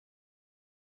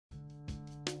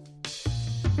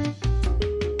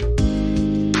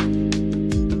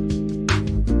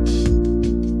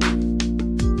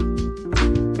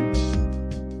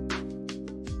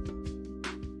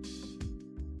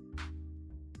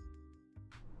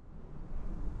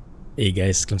Hey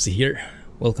guys, Clumsy here.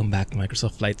 Welcome back to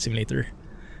Microsoft Flight Simulator.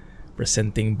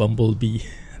 Presenting Bumblebee,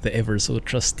 the ever so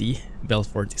trusty Bell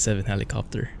 47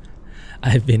 helicopter.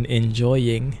 I've been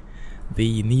enjoying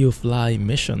the NeoFly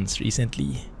missions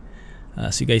recently.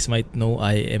 As you guys might know,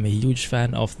 I am a huge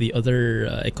fan of the other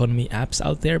economy apps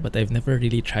out there, but I've never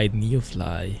really tried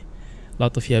NeoFly. A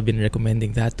lot of you have been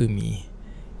recommending that to me,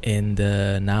 and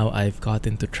now I've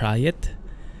gotten to try it.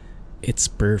 It's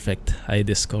perfect. I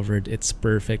discovered it's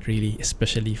perfect, really,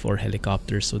 especially for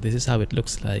helicopters. So this is how it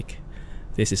looks like.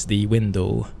 This is the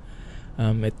window.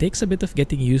 It takes a bit of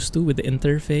getting used to with the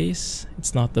interface.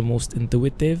 It's not the most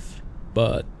intuitive,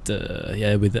 but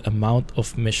yeah, with the amount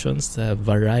of missions, the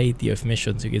variety of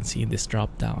missions you can see in this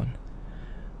drop down,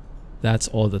 that's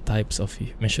all the types of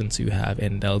missions you have,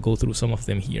 and I'll go through some of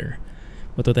them here.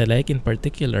 But what I like in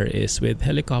particular is with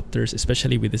helicopters,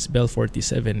 especially with this Bell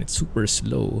 47, it's super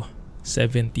slow.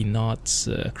 70 knots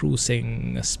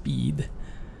cruising speed.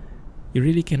 You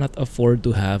really cannot afford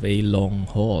to have a long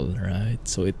haul, right?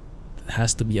 So it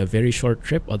has to be a very short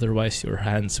trip, otherwise your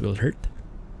hands will hurt.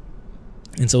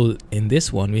 And so in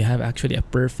this one, we have actually a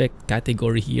perfect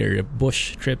category here: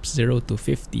 bush trips 0 to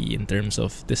 50 in terms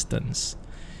of distance.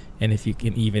 And if you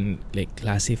can even like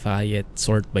classify it,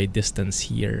 sort by distance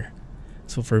here.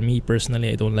 So for me personally,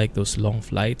 I don't like those long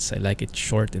flights. I like it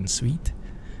short and sweet.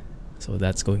 So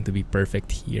that's going to be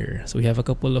perfect here. So we have a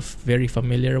couple of very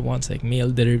familiar ones like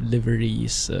mail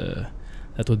deliveries.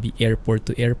 That would be airport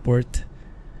to airport.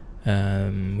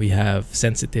 We have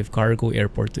sensitive cargo,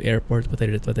 airport to airport. What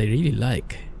I really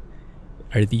like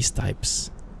are these types: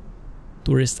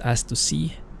 tourist asked to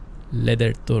see,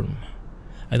 Lederturm.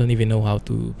 I don't even know how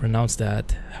to pronounce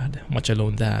that, much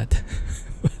alone that.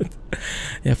 But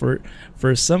yeah,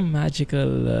 for some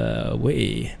magical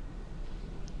way,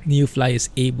 NeoFly is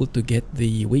able to get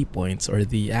the waypoints or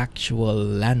the actual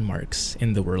landmarks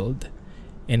in the world,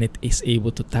 and it is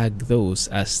able to tag those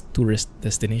as tourist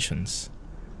destinations.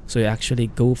 So you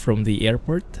actually go from the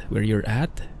airport where you're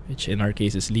at, which in our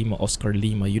case is Lima Oscar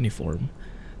Lima uniform,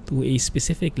 to a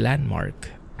specific landmark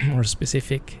or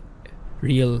specific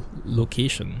real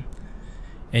location,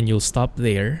 and you'll stop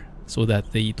there so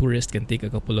that the tourist can take a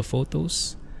couple of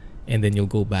photos, and then you'll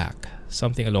go back,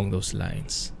 something along those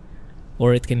lines.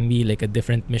 Or it can be like a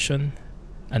different mission,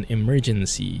 an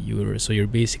emergency. So you're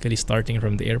basically starting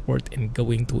from the airport and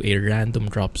going to a random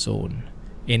drop zone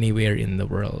anywhere in the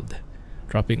world,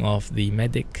 dropping off the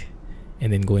medic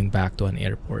and then going back to an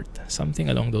airport, something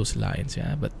along those lines.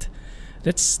 Yeah, but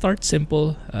let's start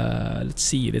simple.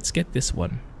 Let's get this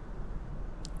one.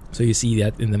 So you see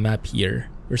that in the map here,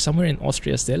 we're somewhere in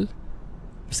Austria still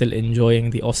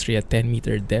enjoying the Austria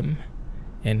 10-meter DEM.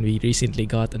 And we recently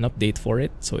got an update for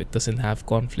it, so it doesn't have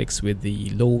conflicts with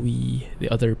the Lowy, the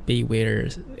other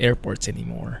payware airports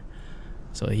anymore.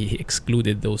 So he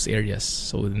excluded those areas.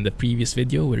 So in the previous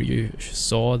video where you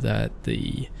saw that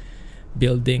the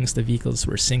buildings, the vehicles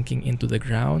were sinking into the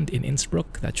ground in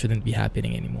Innsbruck, that shouldn't be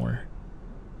happening anymore.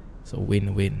 So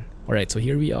win-win. Alright, so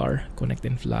here we are, connect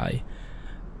and fly.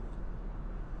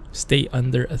 Stay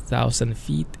under 1,000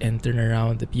 feet and turn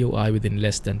around the POI within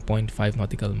less than 0.5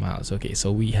 nautical miles. Okay,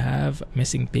 so we have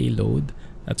missing payload.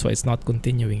 That's why it's not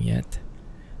continuing yet.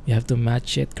 We have to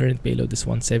match it. Current payload is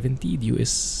 170. Due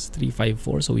is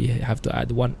 354. So we have to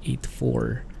add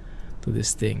 184 to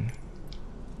this thing,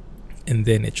 and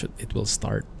then it will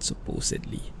start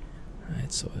supposedly.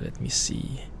 Alright, so let me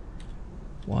see.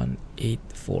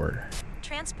 184.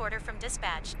 Transporter from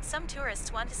dispatch. Some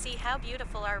tourists want to see how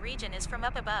beautiful our region is from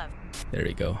up above. There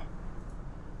we go.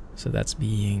 So that's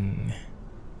being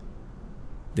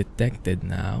detected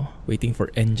now. Waiting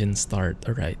for engine start.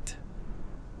 Alright.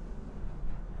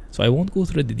 So I won't go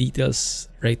through the details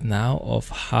right now of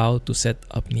how to set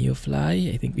up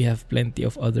NeoFly. I think we have plenty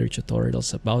of other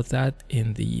tutorials about that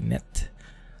in the net.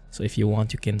 So if you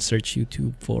want, you can search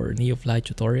YouTube for NeoFly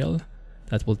tutorial.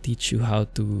 That will teach you how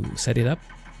to set it up.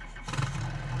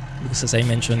 Because as I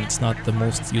mentioned, it's not the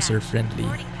most user-friendly.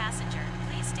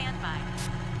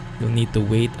 You'll need to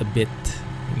wait a bit.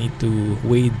 You need to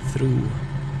wade through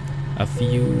a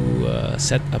few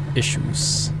setup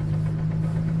issues.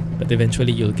 But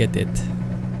eventually you'll get it.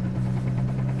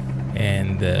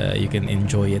 And you can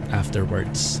enjoy it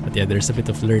afterwards. But yeah, there's a bit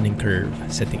of learning curve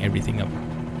setting everything up.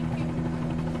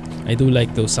 I do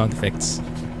like those sound effects.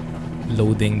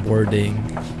 Loading, boarding.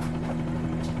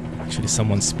 Actually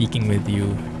someone speaking with you,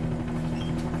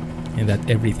 and that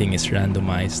everything is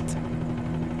randomized.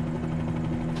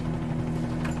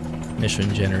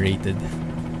 Mission generated.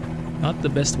 Not the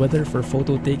best weather for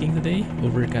photo taking today,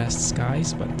 overcast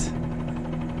skies, but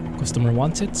customer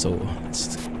wants it, so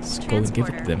let's go and give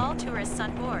it to them. All tourists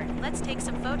on board. Let's take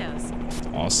some photos.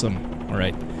 Awesome.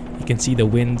 Alright. You can see the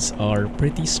winds are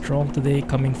pretty strong today,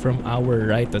 coming from our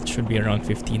right. That should be around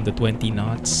 15 to 20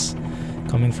 knots.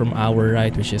 Coming from our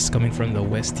right, which is coming from the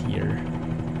west here.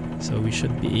 So we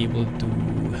should be able to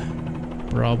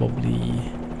probably...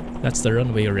 That's the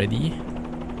runway already.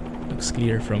 Looks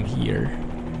clear from here.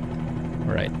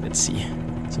 Alright, let's see.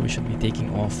 So we should be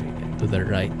taking off to the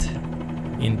right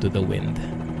into the wind.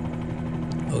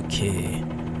 Okay.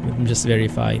 Let me just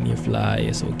verify NeoFly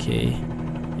is okay.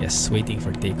 Yes, waiting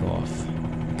for takeoff.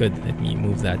 Good, let me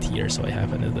move that here so I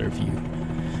have another view.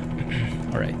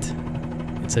 Alright.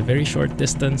 It's a very short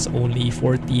distance, only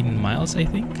 14 miles I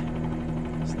think.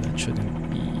 So that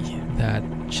shouldn't be that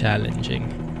challenging.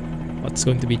 What's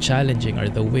going to be challenging are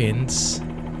the winds.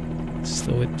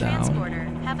 Slow it down. Transporter,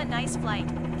 have a nice flight.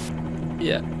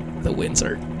 Yeah, the winds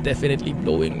are definitely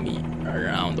blowing me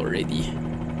around already.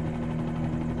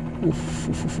 Oof,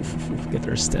 oof, oof, oof, oof. Get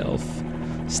ourselves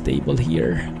stable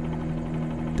here.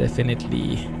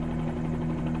 Definitely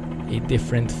a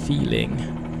different feeling.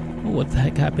 Oh, what the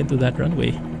heck happened to that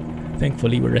runway?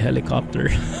 Thankfully we're a helicopter.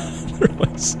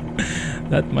 Otherwise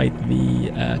that might be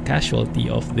a casualty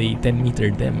of the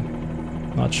 10-meter dem.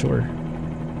 Not sure.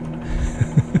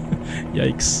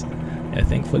 Yikes. Yeah,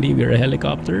 thankfully we're a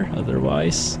helicopter,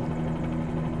 otherwise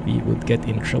we would get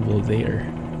in trouble there.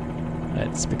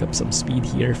 Let's pick up some speed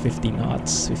here, 50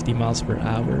 knots, 50 miles per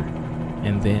hour,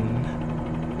 and then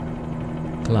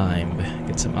climb,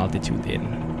 get some altitude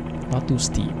in. Not too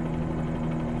steep.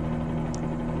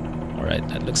 Alright,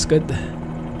 that looks good.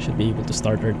 Should be able to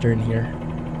start our turn here.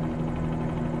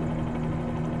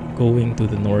 Going to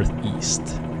the northeast.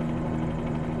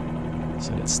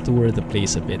 So let's tour the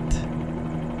place a bit.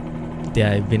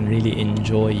 Yeah, I've been really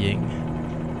enjoying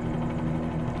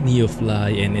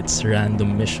NeoFly and its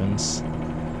random missions.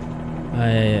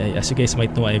 As you guys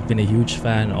might know, I've been a huge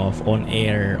fan of On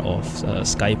Air, of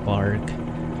Sky Park.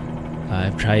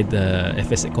 I've tried the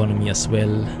FS Economy as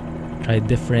well. Tried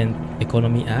different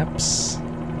economy apps.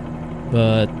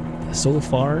 But so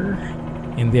far,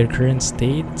 in their current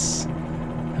states,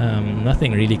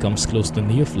 nothing really comes close to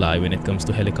NeoFly when it comes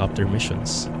to helicopter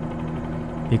missions.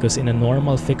 Because in a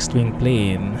normal fixed-wing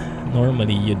plane,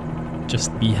 normally you'd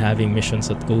just be having missions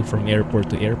that go from airport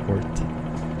to airport.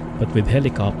 But with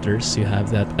helicopters, you have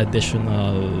that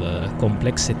additional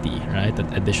complexity, right?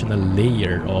 That additional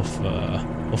layer of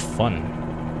fun,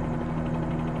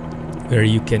 where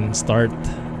you can start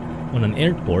on an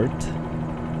airport,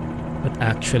 but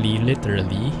actually,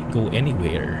 literally, go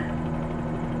anywhere.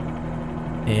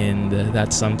 And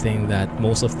that's something that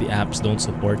most of the apps don't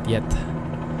support yet.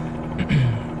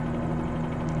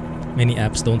 Many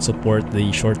apps don't support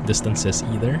the short distances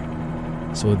either.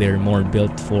 So they're more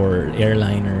built for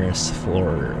airliners,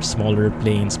 for smaller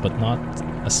planes, but not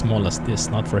as small as this,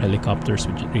 not for helicopters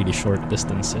with really short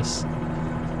distances.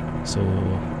 So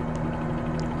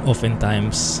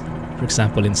oftentimes, for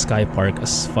example in Sky Park,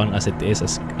 as fun as it is,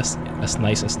 as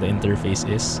nice as the interface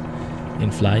is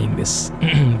in flying this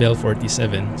Bell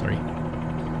 47, sorry,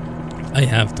 I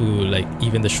have to, like,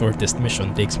 even the shortest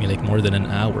mission takes me like more than an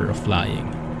hour of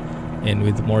flying. And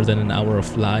with more than an hour of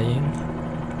flying,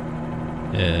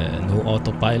 no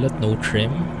autopilot, no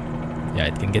trim, yeah,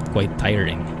 it can get quite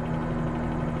tiring.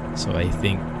 So I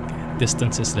think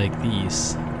distances like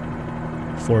these,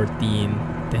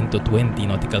 10 to 20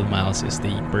 nautical miles is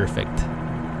the perfect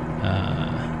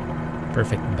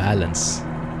balance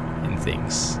in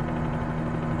things.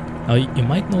 Now you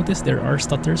might notice there are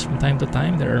stutters from time to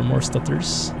time. There are more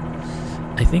stutters.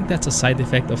 I think that's a side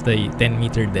effect of the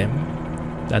 10-meter dem,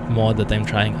 that mod that I'm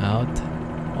trying out,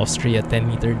 Austria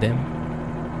 10-meter dem.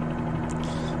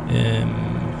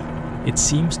 It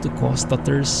seems to cause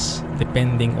stutters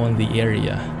depending on the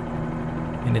area,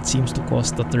 and it seems to cause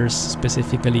stutters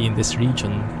specifically in this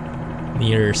region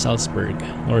near Salzburg,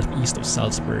 northeast of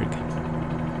Salzburg.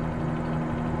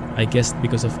 I guess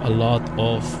because of a lot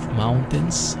of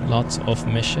mountains, lots of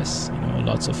meshes,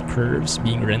 lots of curves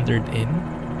being rendered in,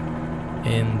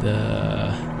 and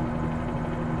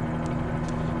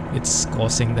it's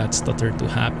causing that stutter to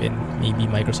happen. Maybe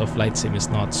Microsoft Flight Sim is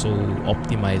not so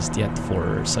optimized yet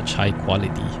for such high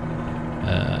quality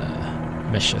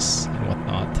meshes and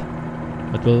whatnot.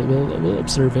 But we'll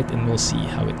observe it and we'll see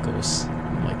how it goes.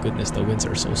 Oh my goodness, the winds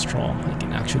are so strong. I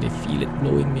can actually feel it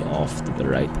blowing me off to the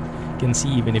right. You can see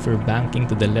even if we're banking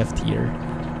to the left here,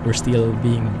 we're still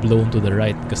being blown to the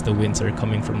right because the winds are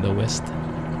coming from the west.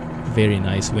 Very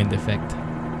nice wind effect.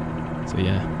 So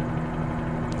yeah,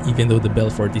 even though the Bell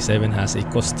 47 has a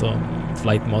custom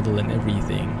flight model and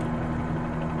everything,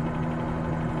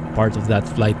 part of that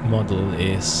flight model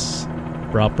is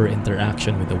proper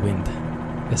interaction with the wind,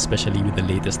 especially with the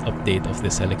latest update of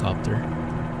this helicopter.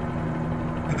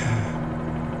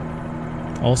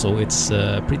 Also, it's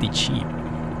pretty cheap.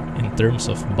 In terms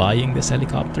of buying this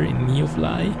helicopter in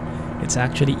NeoFly, it's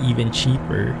actually even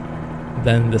cheaper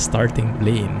than the starting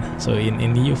plane. So in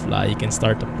NeoFly, you can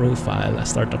start a profile,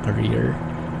 start a career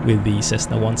with the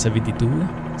Cessna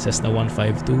 172, Cessna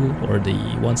 152, or the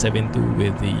 172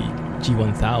 with the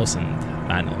G1000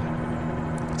 panel.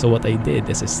 So what I did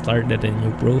is I started a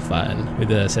new profile with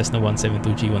the Cessna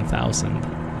 172 G1000,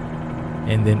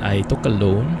 and then I took a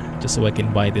loan just so I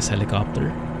can buy this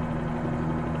helicopter,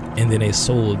 and then I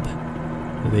sold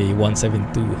the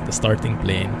 172, the starting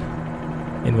plane,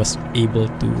 and was able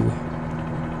to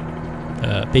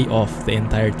pay off the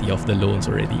entirety of the loans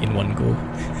already in one go.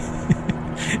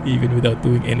 Even without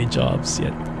doing any jobs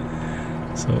yet.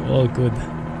 So all good,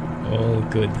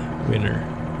 winner.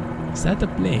 Is that a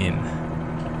plane?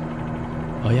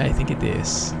 Oh yeah, I think it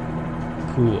is.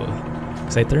 Cool.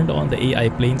 So I turned on the AI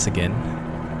planes again.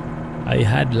 I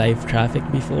had live traffic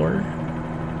before,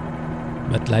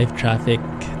 but live traffic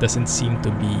doesn't seem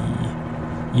to be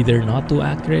either not too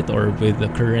accurate, or with the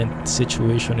current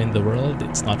situation in the world,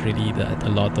 it's not really that a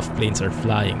lot of planes are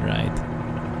flying, right?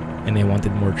 And I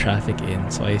wanted more traffic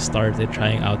in, so I started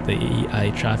trying out the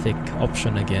AI traffic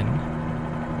option again,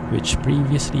 which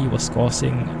previously was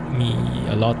causing me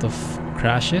a lot of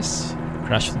crashes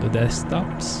to the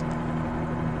desktops.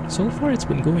 So far it's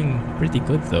been going pretty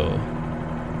good though.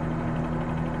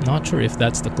 Not sure if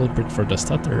that's the culprit for the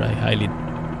stutter.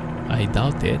 I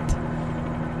doubt it.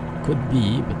 Could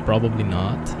be, but probably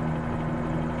not.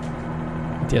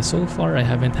 But yeah, so far I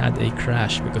haven't had a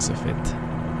crash because of it.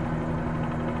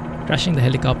 Crashing the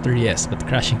helicopter, yes, but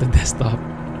crashing the desktop,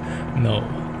 no.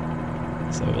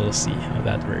 So we'll see how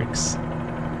that works.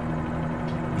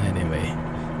 Anyway,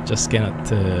 just cannot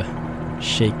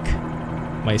shake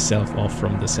myself off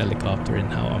from this helicopter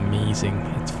and how amazing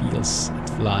it feels. It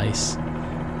flies,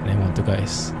 and I want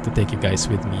to take you guys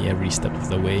with me every step of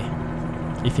the way.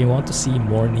 If you want to see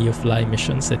more NeoFly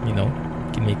missions, let me know.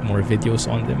 I can make more videos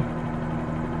on them.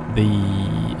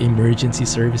 The emergency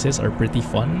services are pretty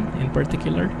fun in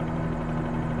particular,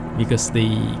 because they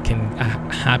can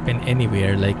happen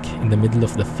anywhere, like in the middle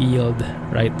of the field,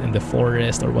 right, in the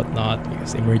forest or whatnot,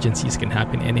 because emergencies can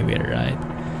happen anywhere, right?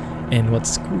 And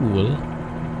what's cool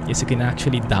is you can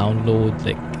actually download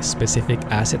like specific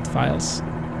asset files,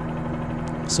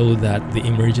 so that the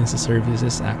emergency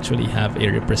services actually have a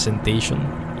representation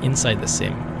inside the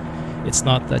sim. It's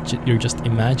not that you're just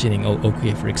imagining, oh,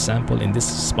 okay, for example, in this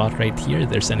spot right here,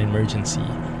 there's an emergency.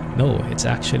 No, it's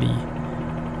actually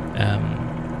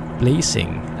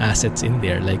placing assets in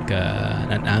there, like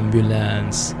an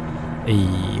ambulance,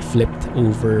 a flipped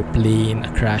over plane,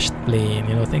 a crashed plane,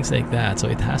 you know, things like that. So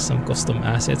it has some custom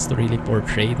assets to really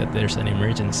portray that there's an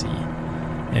emergency.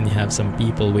 And you have some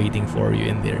people waiting for you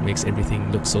in there. It makes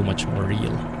everything look so much more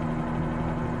real.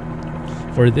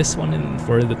 For this one, and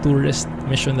for the tourist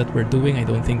mission that we're doing, I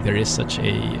don't think there is such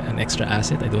an extra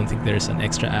asset. I don't think there's an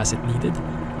extra asset needed,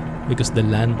 because the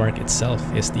landmark itself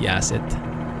is the asset.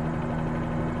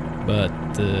 But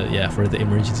yeah, for the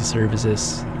emergency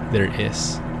services, there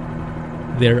is.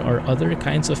 There are other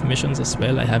kinds of missions as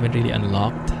well. I haven't really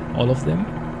unlocked all of them,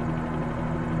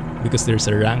 because there's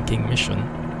a ranking mission.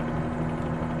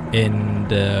 And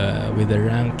with the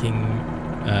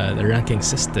ranking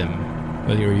system,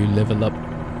 well, you level up,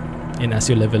 and as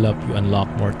you level up, you unlock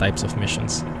more types of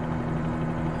missions.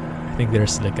 I think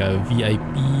there's like a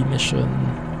VIP mission,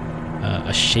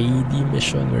 a shady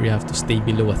mission where you have to stay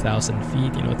below 1,000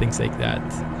 feet, you know, things like that.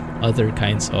 Other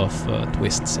kinds of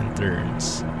twists and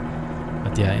turns.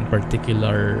 But yeah, in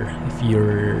particular, if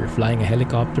you're flying a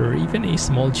helicopter or even a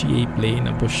small GA plane,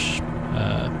 a bush,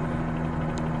 a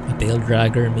tail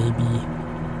dragger maybe,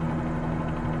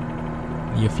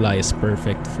 NeoFly is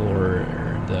perfect for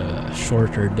the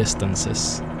shorter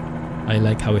distances. I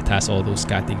like how it has all those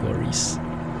categories.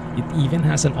 It even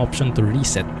has an option to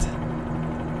reset.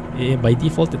 By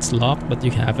default it's locked, but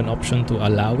you have an option to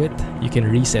allow it. You can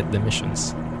reset the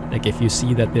missions. Like if you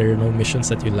see that there are no missions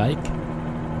that you like,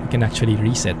 you can actually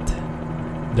reset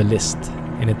the list,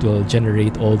 and it will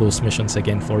generate all those missions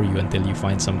again for you until you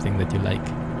find something that you like.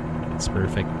 It's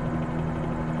perfect.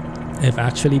 I've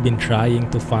actually been trying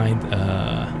to find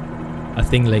a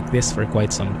thing like this for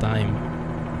quite some time.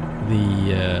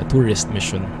 The tourist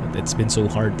mission. It's been so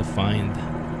hard to find.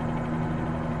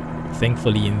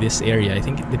 Thankfully in this area, I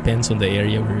think it depends on the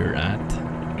area where you're at.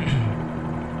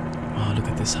 Oh, look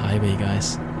at this highway,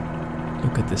 guys.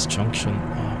 Look at this junction.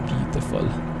 Oh, beautiful.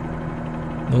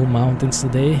 No mountains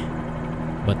today,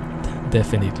 but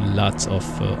Definitely lots of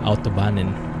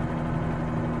Autobahnen.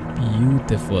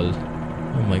 Beautiful.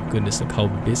 Oh my goodness, look how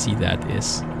busy that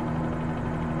is.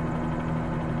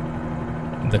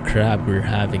 The crab we're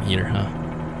having here, huh?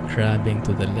 Crabbing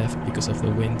to the left because of the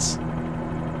winds.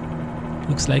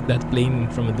 Looks like that plane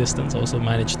from a distance also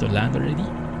managed to land already.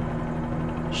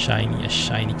 Shiny as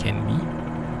shiny can be.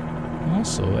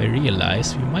 Also, I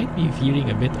realize we might be veering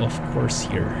a bit off course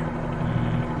here.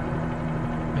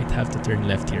 Might have to turn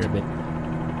left here a bit.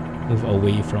 Move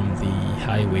away from the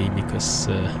highway because,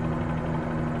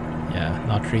 yeah,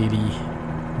 not really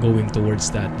going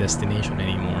towards that destination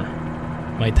anymore.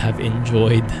 Might have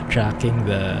enjoyed tracking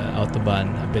the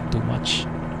Autobahn a bit too much.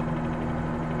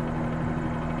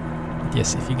 But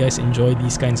yes, if you guys enjoy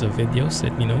these kinds of videos,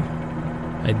 let me know.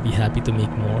 I'd be happy to make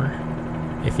more.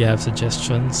 If you have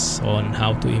suggestions on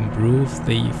how to improve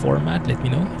the format, let me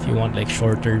know. If you want like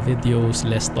shorter videos,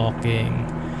 less talking,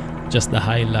 just the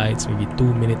highlights, maybe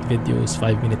 2-minute videos,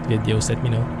 5-minute videos, let me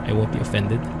know. I won't be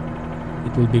offended.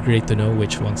 It will be great to know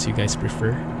which ones you guys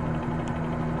prefer.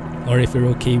 Or if you're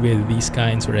okay with these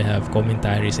kinds where I have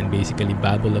commentaries and basically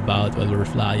babble about while we're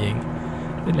flying,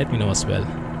 then let me know as well.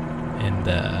 And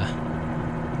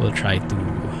we'll try to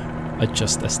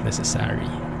adjust as necessary.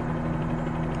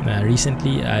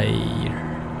 Recently I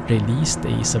released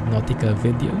a Subnautica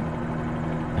video.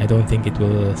 I don't think it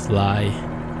will fly.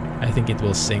 I think it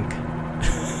will sink.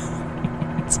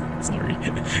 Sorry,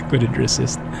 couldn't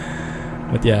resist.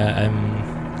 But yeah,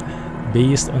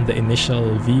 based on the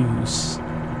initial views,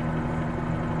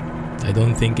 I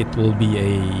don't think it will be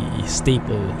a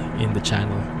staple in the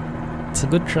channel. It's a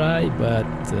good try, but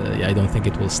yeah, I don't think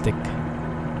it will stick.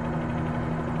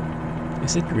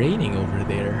 Is it raining over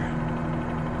there?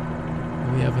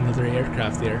 We have another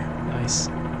aircraft there. Nice.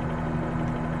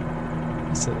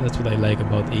 That's what I like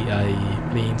about AI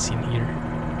planes in here.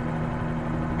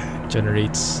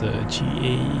 Generates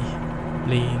GA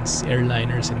planes,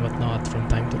 airliners and whatnot from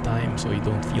time to time, so you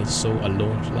don't feel so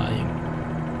alone flying.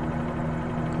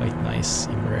 Quite nice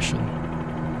immersion.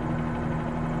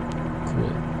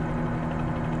 Cool.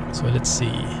 So let's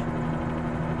see.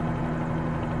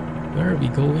 Where are we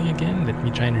going again? Let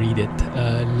me try and read it.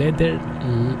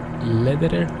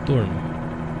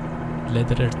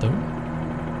 Ledererturm.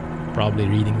 Probably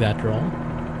reading that wrong.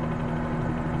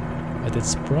 But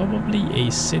it's probably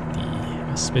a city,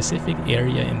 a specific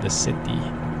area in the city.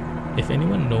 If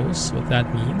anyone knows what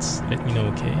that means, let me know,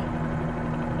 okay?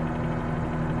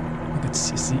 It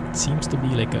seems to be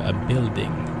like a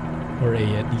building, or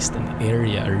at least an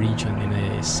area, a region in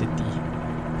a city.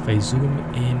 If I zoom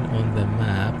in on the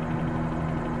map,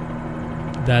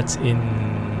 that's in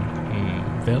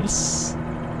Wels.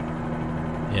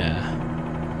 Yeah,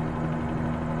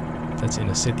 that's in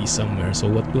a city somewhere. So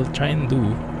what we'll try and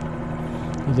do,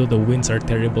 although the winds are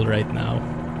terrible right now,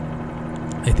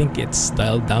 I think it's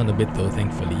dialed down a bit though,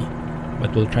 thankfully.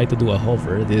 But we'll try to do a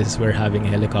hover. This is where having a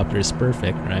helicopter is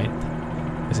perfect, right?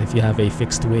 Because if you have a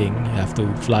fixed wing, you have to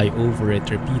fly over it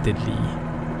repeatedly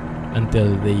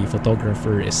until the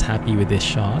photographer is happy with his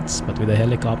shots. But with a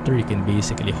helicopter, you can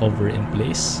basically hover in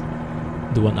place,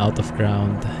 do an out of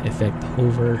ground effect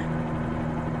hover,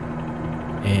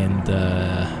 and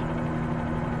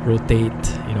rotate,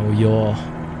 yaw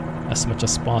as much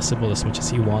as possible, as much as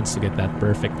he wants to get that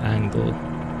perfect angle.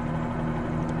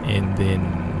 And then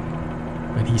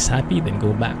when he's happy, then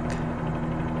go back.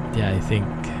 Yeah, I think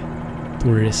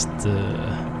tourist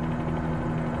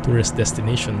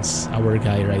destinations, our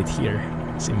guy right here,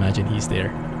 let's imagine he's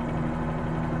there.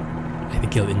 I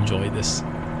think he'll enjoy this.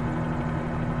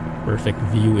 Perfect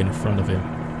view in front of him.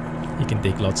 He can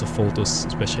take lots of photos,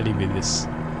 especially with this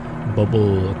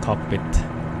bubble cockpit,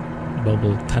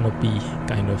 bubble canopy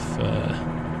kind of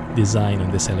design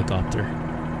on this helicopter.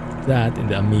 That and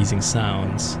the amazing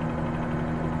sounds.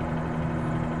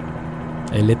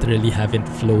 I literally haven't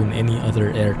flown any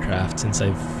other aircraft since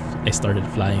I started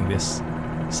flying this.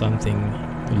 Something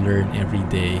to learn every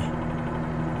day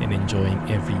and enjoying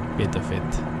every bit of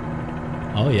it.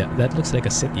 Oh yeah, that looks like a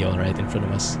city alright in front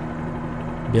of us.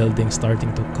 Building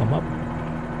starting to come up.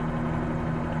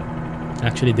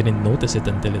 Actually didn't notice it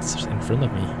until it's in front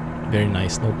of me. Very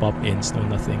nice, no pop-ins, no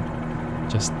nothing.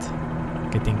 Just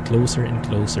getting closer and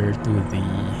closer to the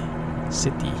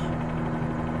city.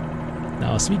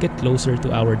 Now as we get closer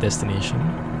to our destination,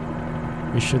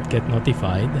 we should get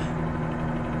notified,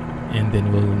 and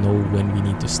then we'll know when we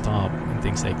need to stop and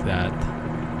things like that.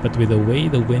 But with the way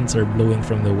the winds are blowing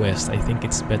from the west, I think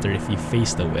it's better if we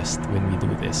face the west when we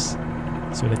do this.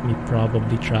 So let me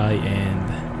probably try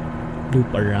and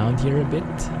loop around here a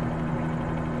bit,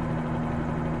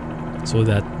 so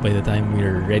that by the time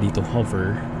we're ready to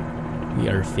hover, We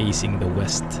are facing the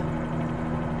west.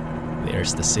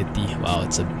 There's the city. Wow,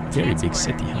 it's a very big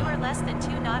city, You huh? are less than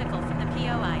 2 nautical from the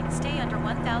POI. Stay under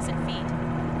 1,000 feet.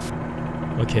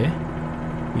 Okay.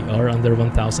 We are under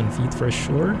 1,000 feet for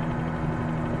sure.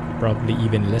 Probably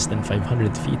even less than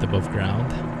 500 feet above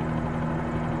ground.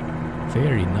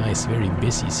 Very nice, very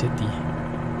busy city.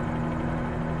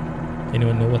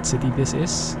 Anyone know what city this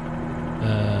is?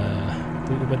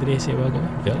 What did I say a while ago?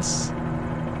 Wels?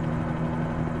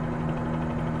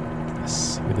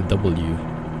 Yes, with a W.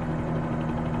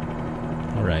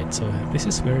 Alright, so this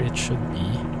is where it should be.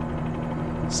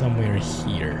 Somewhere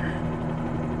here.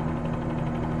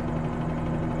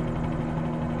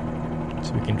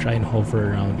 So we can try and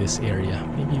hover around this area.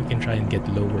 Maybe we can try and get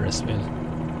lower as well.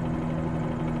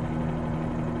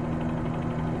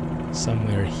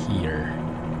 Somewhere here.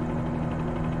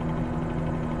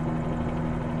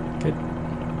 Good.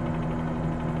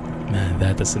 Man,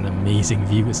 that is an amazing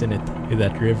view, isn't it? With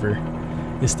that river.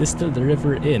 Is this still the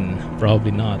river in?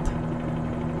 Probably not.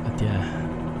 But yeah.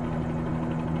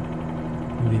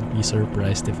 Wouldn't be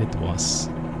surprised if it was.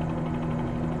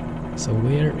 So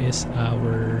where is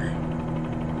our...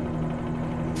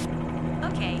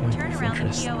 Okay, point turn of around the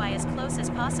interest? POI as close as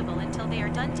possible until they are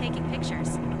done taking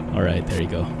pictures. Alright, there you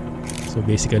go. So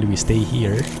basically we stay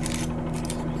here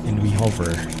and we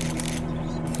hover.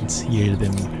 Let's hear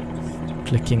them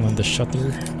clicking on the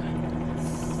shutter.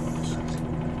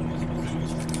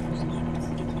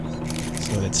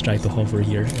 So let's try to hover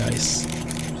here, guys.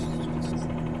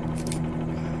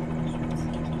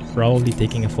 Probably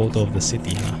taking a photo of the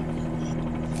city, huh?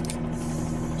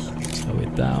 Slow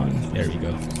it down. There we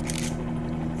go.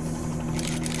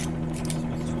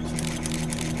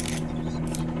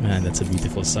 Man, that's a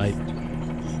beautiful sight.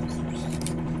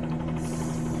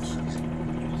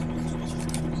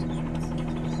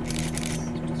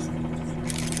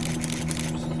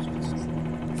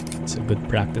 It's a good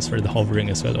practice for the hovering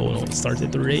as well. Oh no, it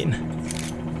started to rain.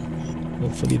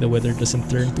 Hopefully the weather doesn't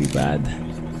turn too bad.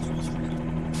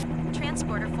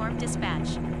 Transporter form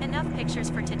dispatch. Enough pictures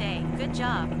for today. Good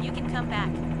job. You can come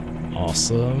back.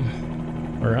 Awesome.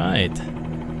 Alright.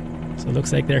 So it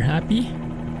looks like they're happy.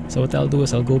 So what I'll do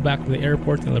is I'll go back to the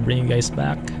airport and I'll bring you guys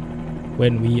back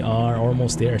when we are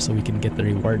almost there so we can get the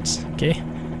rewards. Okay?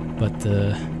 But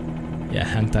yeah,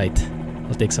 hang tight.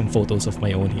 I'll take some photos of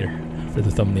my own here for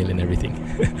the thumbnail and everything.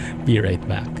 Be right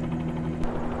back.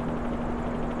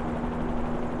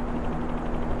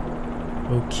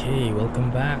 Okay,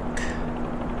 welcome back.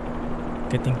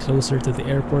 Getting closer to the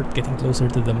airport, getting closer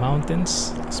to the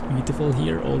mountains. It's beautiful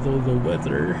here, although the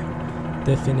weather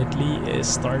definitely is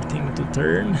starting to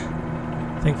turn.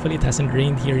 Thankfully it hasn't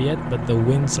rained here yet, but the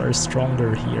winds are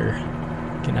stronger here.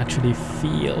 You can actually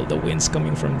feel the winds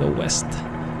coming from the west.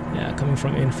 Yeah, coming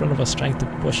from in front of us, trying to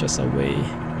push us away.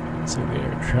 So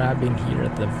we're crabbing here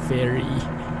at a very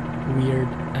weird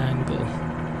angle.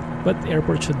 But the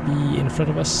airport should be in front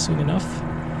of us soon enough.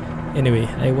 Anyway,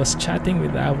 I was chatting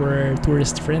with our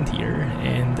tourist friend here,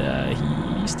 and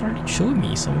he started showing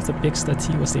me some of the pics that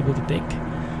he was able to take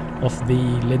of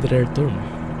the Turm.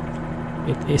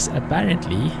 It is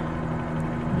apparently,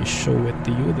 let me show it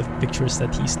to you, the pictures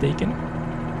that he's taken.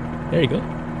 There you go.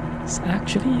 It's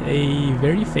actually a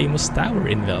very famous tower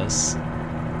in Wels.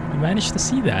 You managed to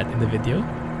see that in the video.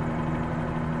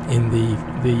 In the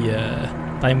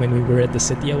time when we were at the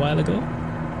city a while ago.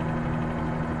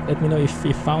 Let me know if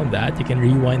you found that. You can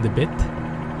rewind a bit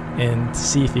and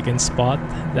see if you can spot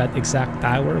that exact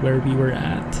tower where we were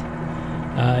at.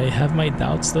 I have my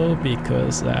doubts though,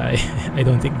 because I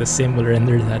don't think the sim will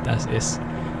render that as is.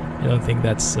 I don't think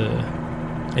that's...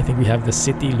 I think we have the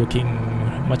city looking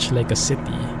much like a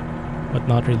city, but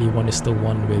not really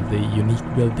 1:1 with the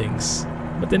unique buildings.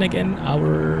 But then again,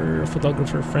 our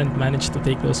photographer friend managed to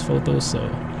take those photos, so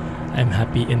I'm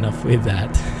happy enough with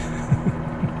that.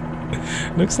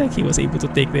 Looks like he was able to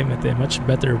take them at a much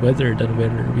better weather than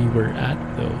where we were at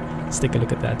though. Let's take a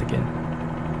look at that again.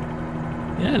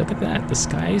 Yeah, look at that. The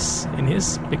skies in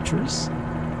his pictures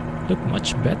look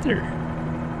much better.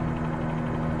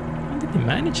 How did he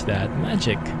manage that?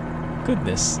 Magic.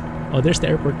 Goodness. Oh, there's the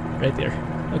airport right there.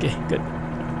 Okay, good.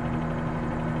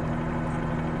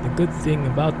 The good thing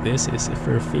about this is if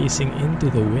we're facing into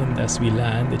the wind as we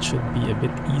land, it should be a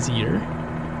bit easier.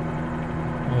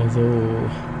 Although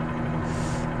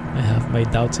I have my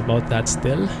doubts about that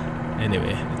still.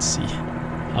 Anyway, let's see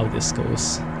how this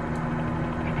goes.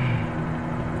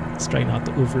 Let's try not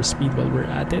to overspeed while we're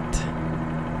at it.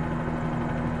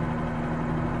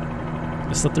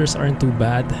 The stutters aren't too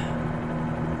bad.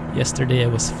 Yesterday I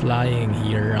was flying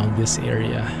here around this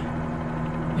area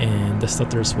and the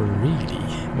stutters were really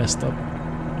messed up.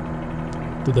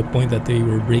 to the point that they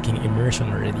were breaking immersion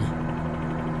already.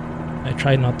 I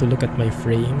try not to look at my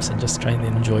frames and just try and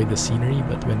enjoy the scenery,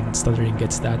 but when stuttering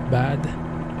gets that bad,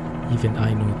 even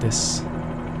I notice.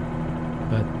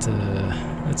 But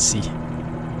let's see.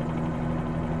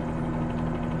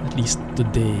 At least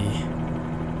today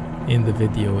in the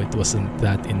video it wasn't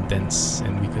that intense,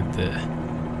 and we could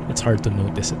it's hard to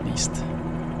notice at least.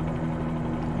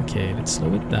 Okay, let's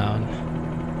slow it down.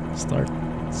 Start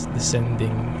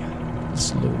descending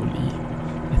slowly.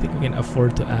 I think we can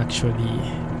afford to actually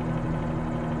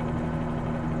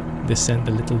descend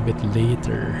a little bit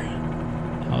later.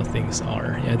 How things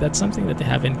are. Yeah, that's something that I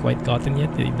haven't quite gotten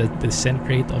yet, the descent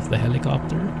rate of the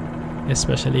helicopter,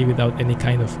 especially without any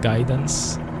kind of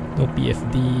guidance. No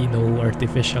PFD, no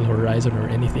artificial horizon or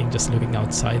anything, just looking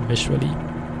outside visually.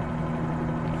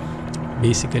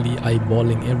 Basically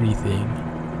eyeballing everything.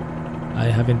 I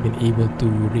haven't been able to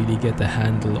really get a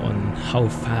handle on how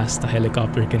fast a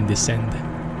helicopter can descend.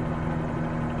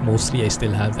 Mostly I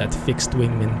still have that fixed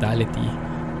wing mentality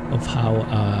of how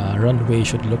a runway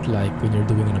should look like when you're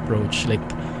doing an approach. Like,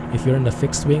 if you're on a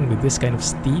fixed wing with this kind of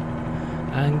steep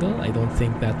angle, I don't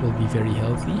think that will be very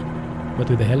healthy. But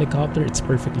with a helicopter, it's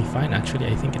perfectly fine. Actually,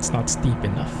 I think it's not steep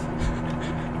enough.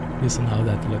 Based on how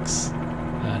that looks.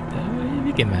 But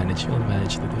we can manage. We'll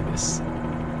manage to do this.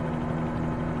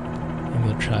 And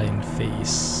we'll try and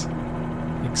face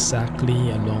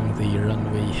exactly along the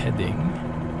runway heading.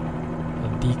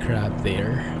 I'll decrab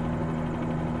there.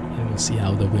 And we'll see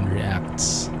how the wind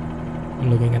reacts. I'm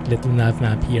looking at little nav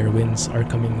map here. Winds are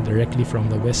coming directly from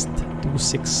the west,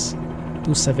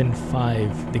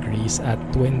 275 degrees at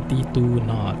 22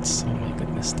 knots. Oh my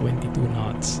goodness, 22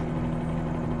 knots.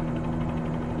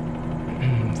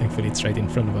 Thankfully it's right in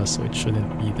front of us, so it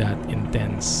shouldn't be that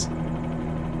intense.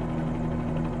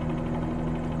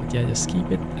 But yeah, just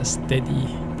keep it a steady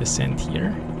descent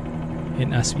here.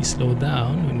 And as we slow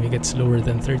down, when we get slower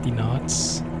than 30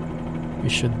 knots, we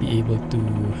should be able to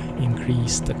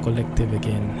increase the collective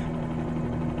again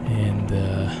and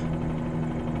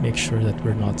make sure that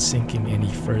we're not sinking any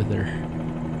further.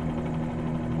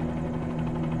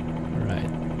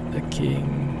 Alright, the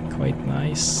King, quite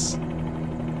nice.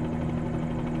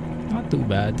 Not too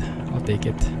bad, I'll take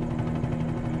it.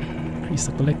 Increase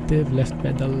the collective, left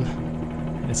pedal.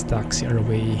 Let's taxi our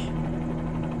way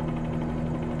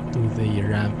to the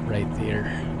ramp right there.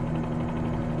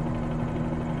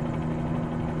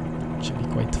 Actually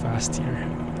quite fast here.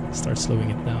 Start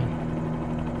slowing it down.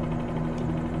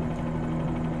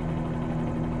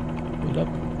 Hold up.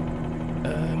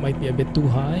 Might be a bit too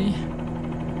high.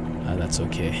 That's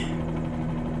okay.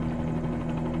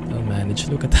 I'll manage.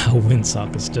 Look at how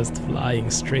windsock is just flying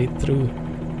straight through.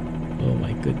 Oh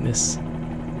my goodness.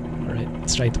 Alright,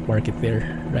 let's try to park it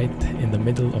there, right in the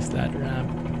middle of that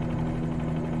ramp.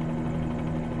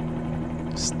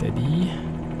 Steady.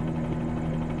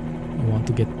 We want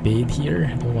to get paid here.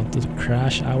 I don't want to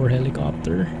crash our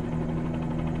helicopter.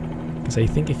 Because I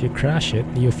think if you crash it,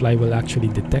 NeoFly will actually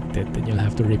detect it and you'll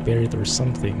have to repair it or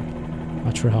something.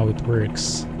 Not sure how it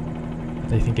works.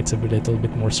 But I think it's a little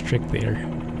bit more strict there.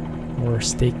 More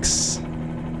stakes.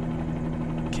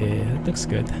 Okay, that looks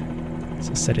good. Let's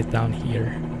just set it down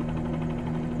here.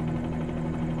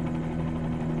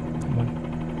 Come on.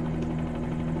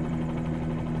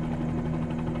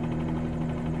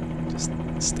 Just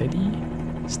steady.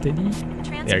 Steady.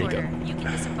 There you go. You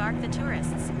can disembark the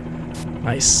tourists.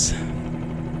 Nice.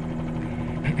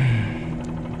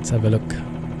 Let's have a look.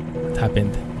 What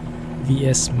happened?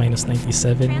 VS minus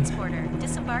 97. Transporter,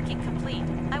 disembarking complete.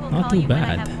 I will Not call too you when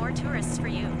I bad. have more tourists for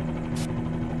you.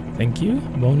 Thank you.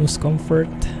 Bonus comfort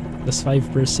plus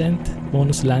 5%.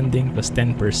 Bonus landing plus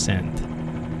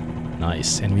 10%.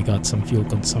 Nice. And we got some fuel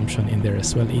consumption in there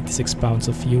as well. 86 pounds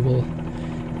of fuel.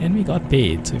 And we got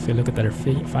paid. So if you look at our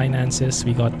finances,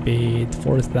 we got paid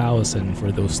 4,000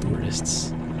 for those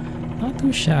tourists. Not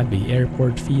too shabby.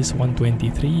 Airport fees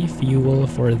 123. Fuel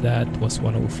for that was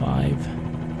 105.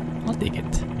 I'll take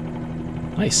it.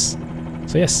 Nice.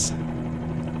 So yes,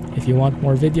 if you want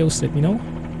more videos, let me know.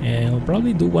 And I'll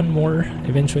probably do one more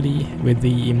eventually with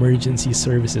the emergency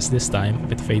services this time. A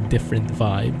bit of a different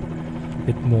vibe. A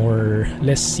bit more,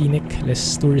 less scenic,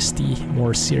 less touristy,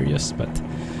 more serious. But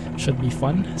should be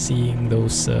fun seeing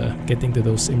those, getting to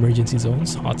those emergency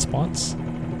zones, hotspots.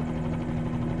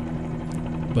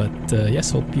 But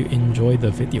yes, hope you enjoy the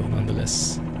video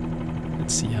nonetheless.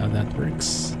 Let's see how that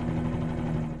works.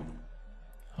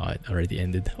 Oh, it already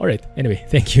ended. Alright, anyway,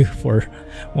 thank you for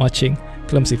watching.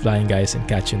 Clumsy flying, guys, and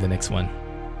catch you in the next one.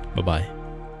 Bye-bye.